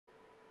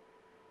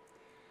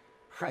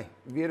Hi,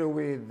 Vieira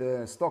with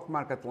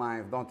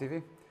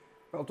stockmarketlive.tv.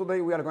 Well,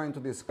 today we are going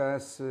to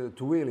discuss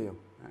Twilio,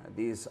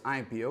 this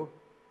IPO,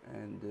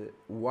 and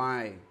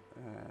why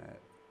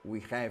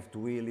we have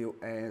Twilio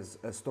as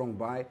a strong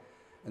buy,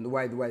 and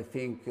why do I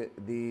think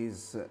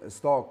this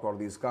stock or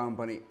this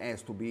company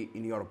has to be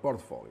in your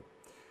portfolio.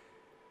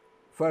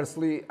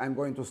 Firstly, I'm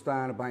going to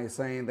start by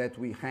saying that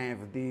we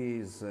have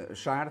this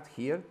chart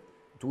here.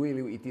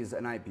 Twilio, it is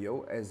an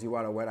IPO. As you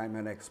are aware, I'm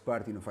an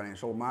expert in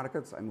financial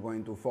markets. I'm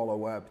going to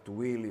follow up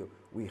Twilio.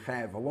 We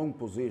have a long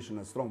position,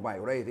 a strong buy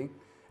rating,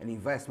 an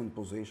investment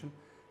position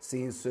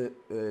since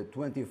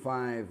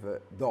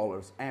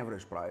 $25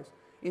 average price.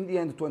 In the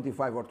end,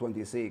 25 or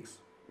 26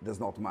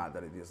 does not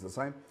matter, it is the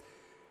same.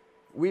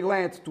 We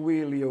let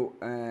Twilio,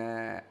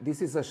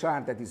 this is a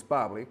chart that is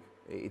public.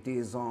 It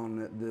is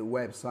on the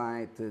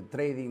website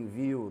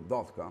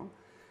tradingview.com.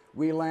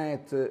 We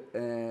let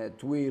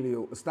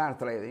Twilio start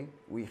trading.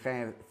 We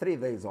have 3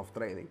 days of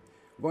trading.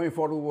 Going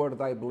forward,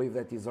 I believe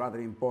that is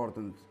rather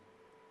important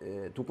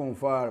to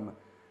confirm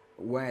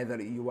whether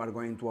you are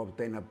going to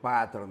obtain a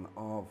pattern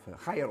of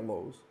higher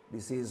lows.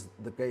 This is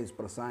the case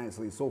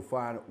precisely so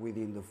far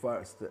within the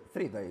first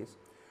 3 days.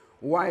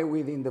 Why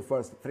within the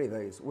first 3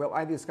 days? Well,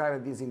 I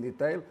described this in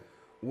detail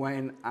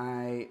when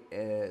I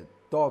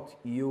taught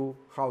you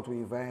how to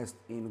invest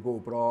in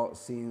GoPro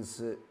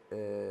since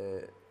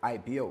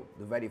IPO,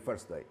 the very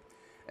first day.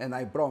 And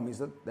I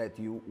promised that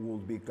you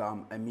would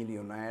become a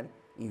millionaire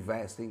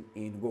investing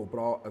in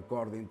GoPro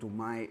according to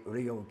my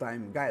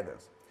real-time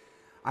guidance.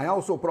 I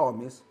also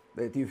promise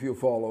that if you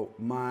follow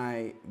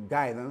my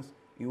guidance,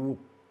 you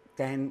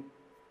can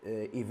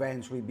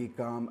eventually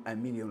become a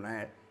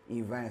millionaire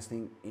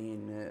investing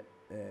in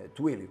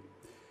Twilio.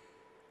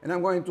 And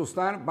I'm going to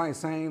start by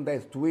saying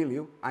that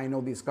Twilio, I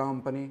know this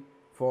company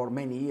for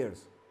many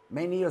years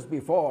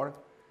before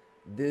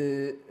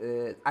the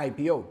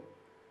IPO.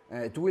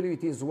 Twilio,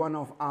 it is one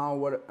of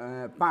our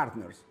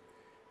partners,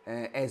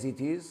 as it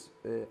is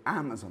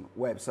Amazon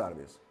Web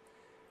Service.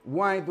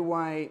 Why do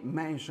I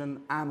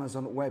mention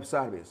Amazon Web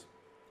Service?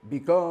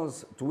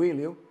 Because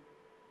Twilio,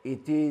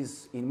 it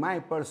is, in my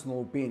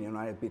personal opinion,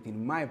 I repeat,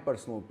 in my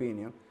personal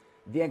opinion,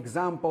 the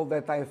example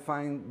that I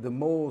find the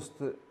most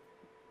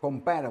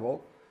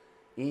comparable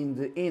in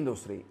the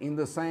industry, in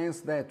the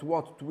sense that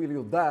what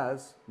Twilio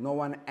does, no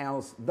one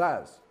else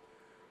does.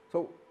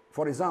 So,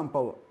 for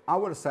example,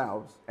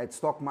 ourselves at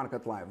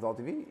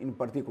stockmarketlive.tv, in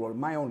particular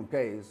my own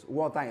case,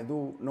 what I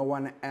do, no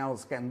one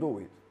else can do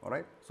it, all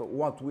right? So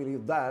what Twilio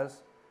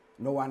does,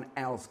 no one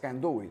else can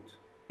do it.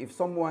 If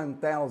someone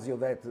tells you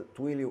that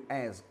Twilio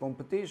has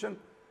competition,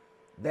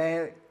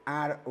 they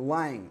are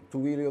lying.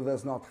 Twilio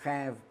does not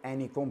have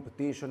any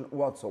competition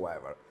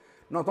whatsoever.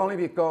 Not only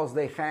because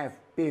they have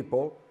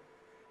people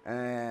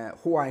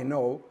who I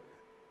know,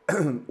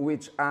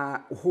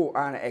 who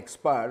are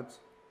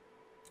experts,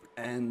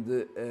 and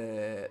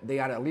they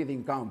are a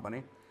leading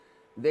company.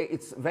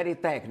 It's very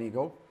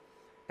technical,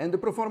 and the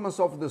performance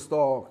of the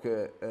stock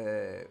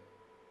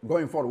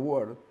going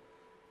forward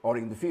or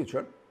in the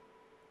future,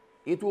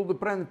 it will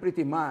depend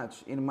pretty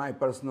much, in my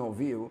personal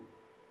view,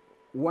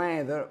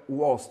 whether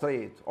Wall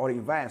Street or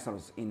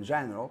investors in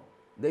general,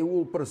 they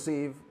will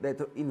perceive that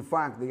in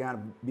fact they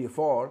are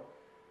before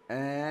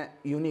a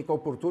unique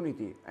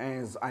opportunity,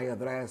 as I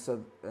addressed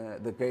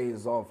the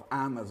case of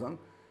Amazon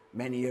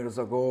many years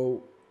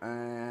ago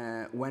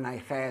when I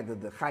had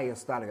the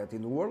highest target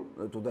in the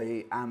world.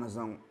 Today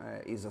Amazon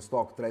is a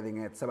stock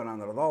trading at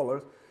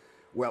 $700.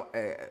 Well,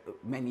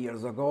 many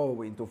years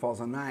ago in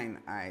 2009,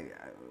 I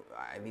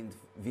didn't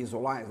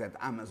visualize that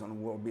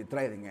Amazon will be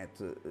trading at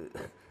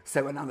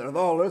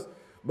 $700,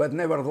 but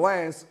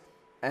nevertheless,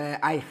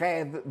 I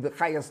had the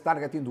highest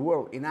target in the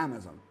world in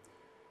Amazon.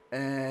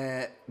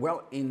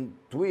 Well, in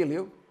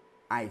Twilio,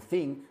 I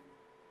think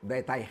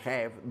that I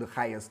have the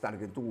highest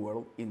target in the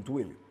world in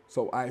Twilio.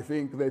 So I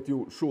think that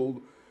you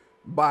should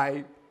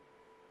buy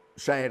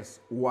shares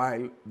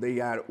while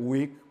they are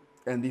weak,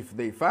 and if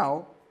they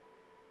fall,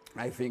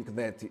 I think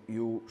that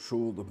you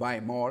should buy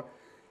more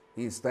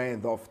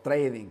instead of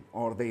trading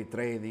or day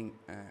trading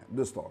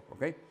the stock,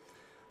 okay?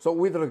 So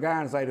with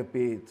regards, I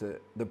repeat,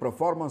 the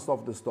performance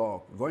of the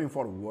stock going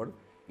forward,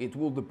 it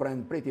will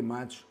depend pretty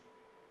much,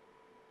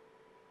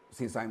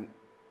 since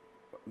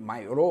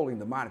my role in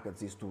the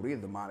markets is to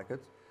read the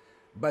markets,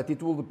 but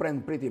it will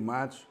depend pretty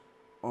much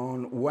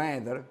on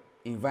whether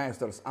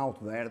investors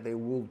out there, they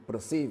will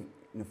perceive,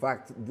 in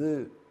fact,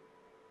 the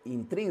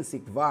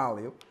intrinsic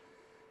value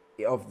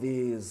of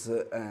this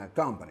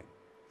company.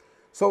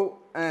 So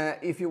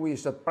if you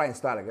wish a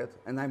price target,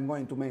 and I'm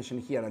going to mention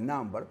here a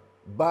number,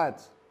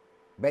 but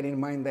bear in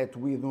mind that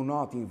we do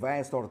not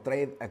invest or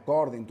trade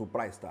according to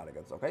price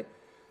targets, okay?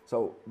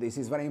 So this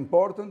is very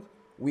important.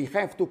 We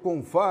have to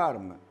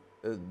confirm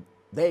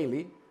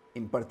daily,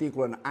 in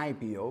particular an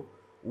IPO,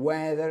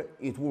 whether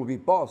it will be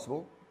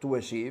possible to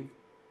achieve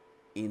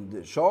in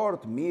the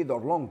short, mid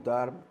or long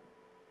term,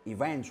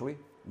 eventually,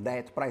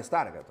 that price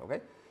target,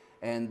 okay?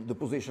 And the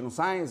position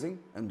sizing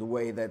and the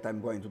way that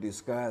I'm going to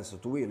discuss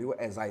Twilio,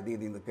 as I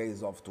did in the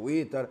case of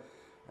Twitter,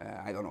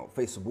 I don't know,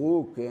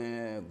 Facebook,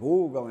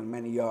 Google, and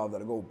many other,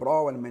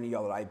 GoPro, and many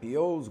other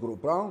IPOs,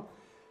 GoPro.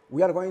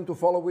 We are going to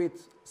follow it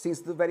since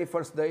the very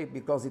first day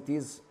because it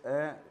is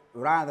a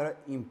rather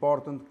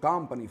important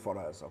company for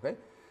us, okay?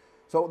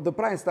 So the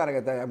price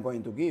target that I'm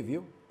going to give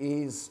you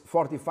is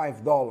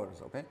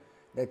 $45, okay?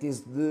 That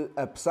is the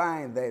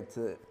upside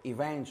that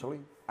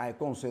eventually I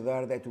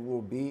consider that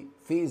will be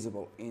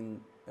feasible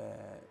in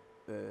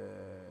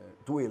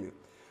Twilio.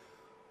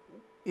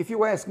 If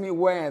you ask me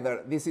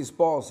whether this is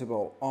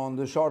possible on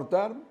the short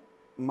term,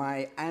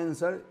 my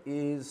answer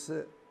is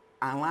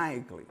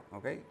unlikely,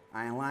 okay?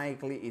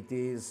 Unlikely it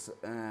is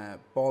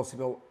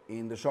possible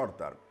in the short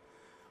term.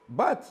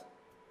 But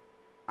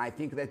I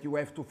think that you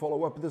have to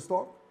follow up the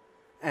stock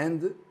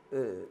and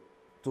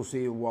to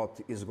see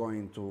what is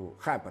going to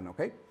happen,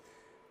 okay?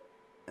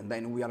 And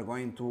then we are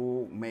going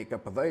to make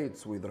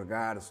updates with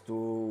regards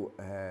to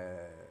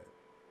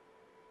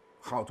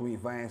how to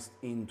invest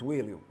in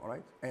Twilio, all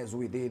right? As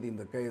we did in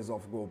the case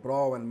of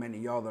GoPro and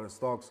many other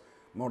stocks,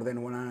 more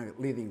than 100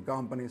 leading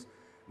companies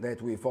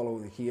that we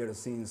followed here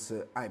since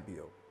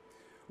IPO.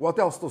 What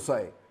else to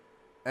say?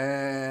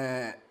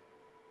 That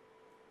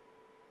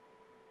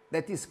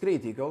is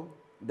critical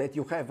that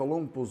you have a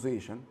long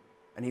position,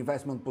 an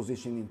investment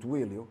position in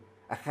Twilio,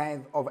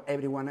 ahead of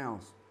everyone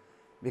else.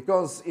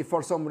 Because if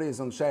for some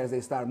reason shares they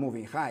start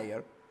moving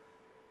higher,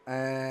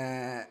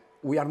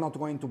 we are not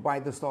going to buy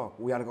the stock.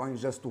 We are going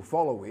just to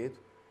follow it,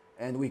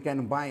 and we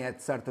can buy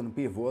at certain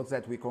pivots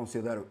that we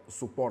consider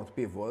support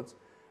pivots.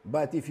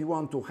 But if you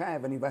want to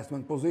have an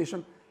investment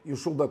position, you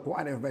should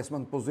acquire an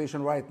investment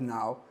position right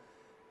now,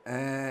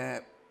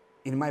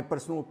 in my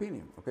personal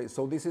opinion. Okay,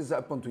 so this is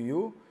up to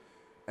you.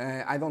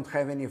 I don't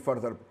have any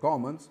further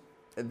comments.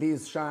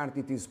 This chart,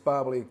 it is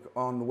public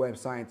on the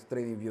website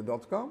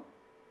tradingview.com.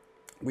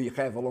 We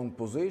have a long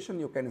position.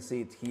 You can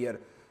see it here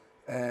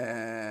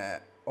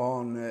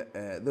on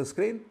the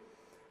screen,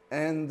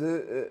 and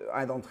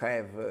I don't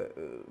have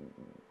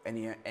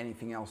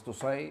anything else to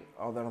say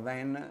other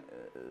than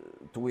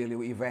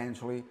Twilio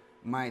eventually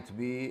might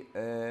be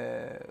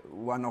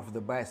one of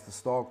the best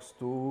stocks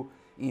to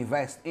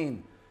invest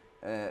in,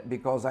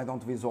 because I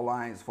don't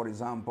visualize, for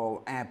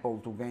example, Apple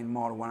to gain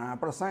more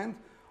 100%,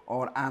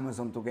 or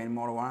Amazon to gain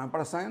more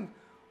 100%,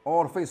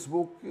 or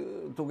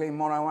Facebook to gain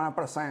more than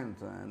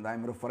 1%, and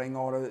I'm referring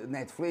or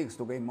Netflix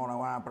to gain more than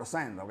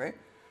 1%, okay?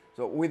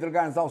 So with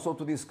regards also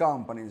to these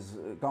companies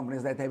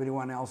that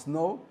everyone else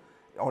knows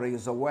or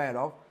is aware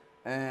of,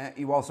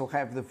 you also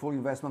have the full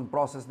investment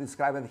process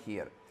described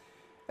here.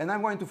 And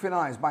I'm going to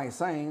finalize by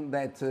saying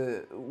that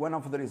one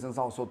of the reasons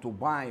also to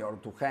buy or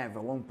to have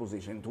a long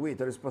position in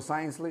Twitter is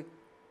precisely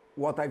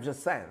what I've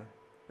just said.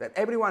 That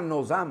everyone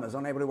knows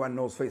Amazon, everyone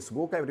knows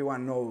Facebook,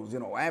 everyone knows,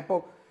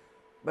 Apple,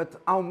 but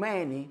how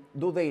many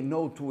do they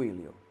know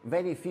Twilio?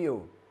 Very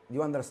few. Do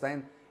you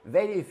understand?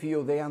 Very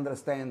few they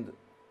understand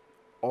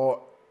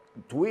or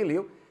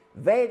Twilio.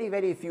 Very,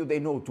 very few they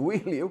know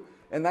Twilio,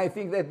 and I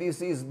think that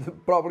this is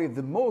probably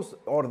the most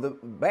or the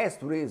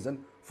best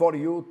reason for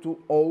you to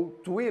own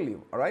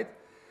Twilio, all right?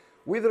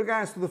 With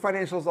regards to the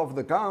financials of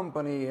the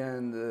company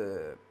and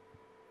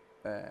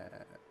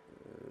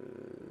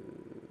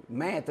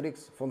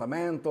metrics,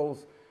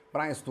 fundamentals,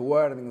 price to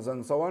earnings,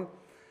 and so on,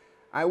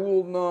 I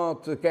will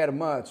not care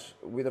much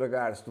with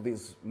regards to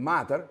this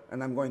matter,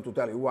 and I'm going to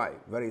tell you why.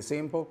 Very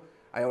simple.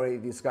 I already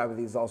discovered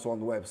this also on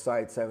the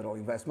website, several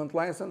investment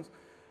lessons.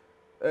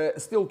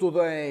 Still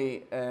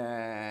today,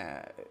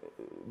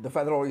 the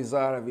Federal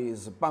Reserve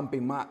is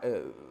pumping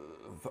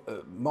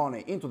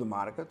money into the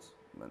markets.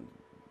 And,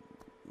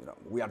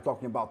 we are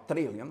talking about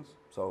trillions.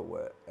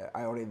 So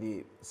I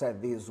already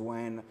said this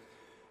when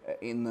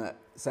in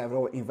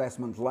several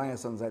investment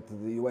lessons that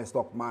the US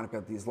stock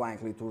market is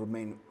likely to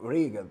remain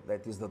rigged.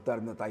 That is the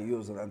term that I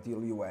used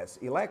until US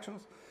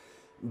elections.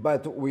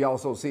 But we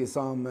also see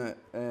some,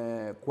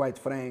 quite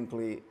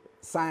frankly,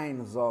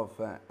 signs of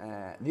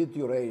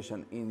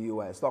deterioration in the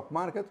US stock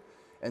market,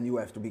 and you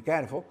have to be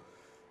careful.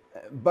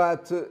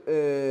 But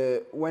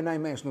when I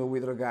mentioned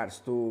with regards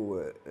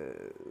to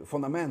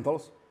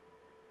fundamentals,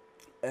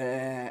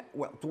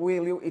 well,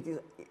 Twilio,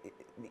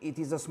 it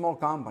is a small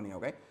company,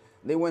 okay?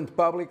 They went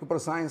public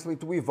precisely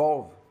to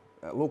evolve,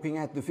 looking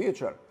at the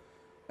future,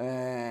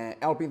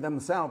 helping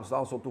themselves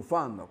also to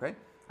fund, okay?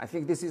 I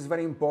think this is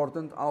very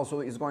important. Also,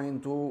 is going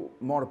to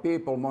more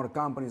people, more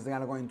companies, they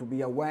are going to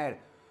be aware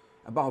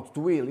about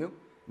Twilio.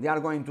 They are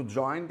going to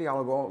join, they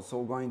are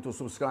also going to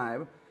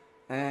subscribe.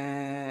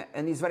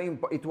 And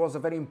it was a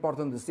very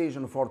important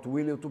decision for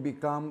Twilio to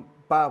become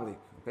public.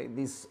 Okay?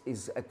 This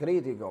is a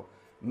critical,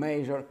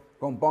 major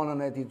component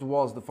that it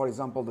was, for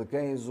example, the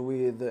case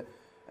with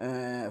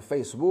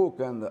Facebook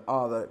and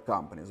other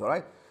companies, all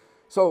right?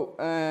 So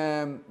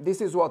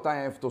this is what I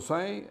have to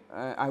say.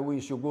 I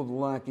wish you good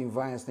luck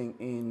investing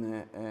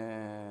in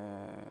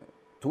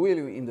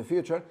Twilio in the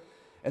future.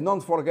 And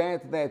don't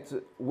forget that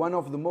one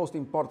of the most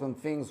important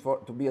things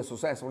to be a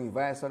successful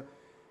investor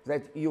is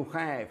that you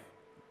have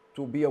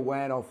to be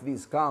aware of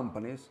these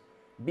companies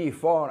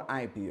before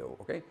IPO,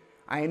 okay?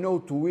 I know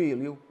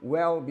Twilio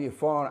well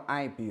before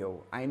IPO.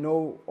 I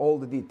know all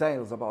the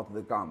details about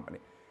the company.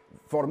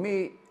 For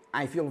me,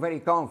 I feel very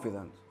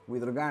confident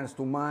with regards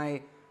to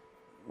my,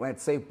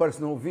 let's say,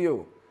 personal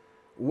view.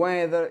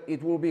 Whether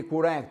it will be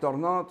correct or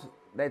not,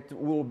 that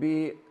will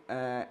be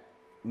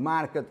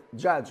market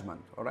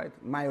judgment, all right?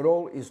 My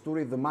role is to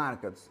read the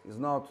markets, is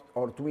not,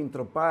 or to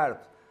interpret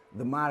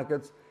the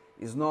markets,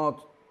 is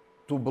not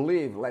to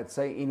believe, let's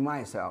say, in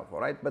myself, all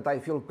right? But I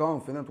feel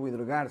confident with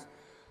regards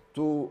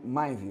to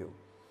my view.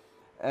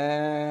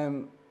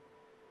 And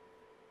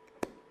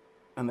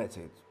that's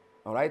it,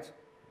 all right?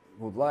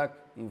 Good luck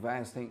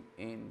investing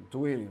in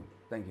Twilio.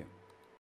 Thank you.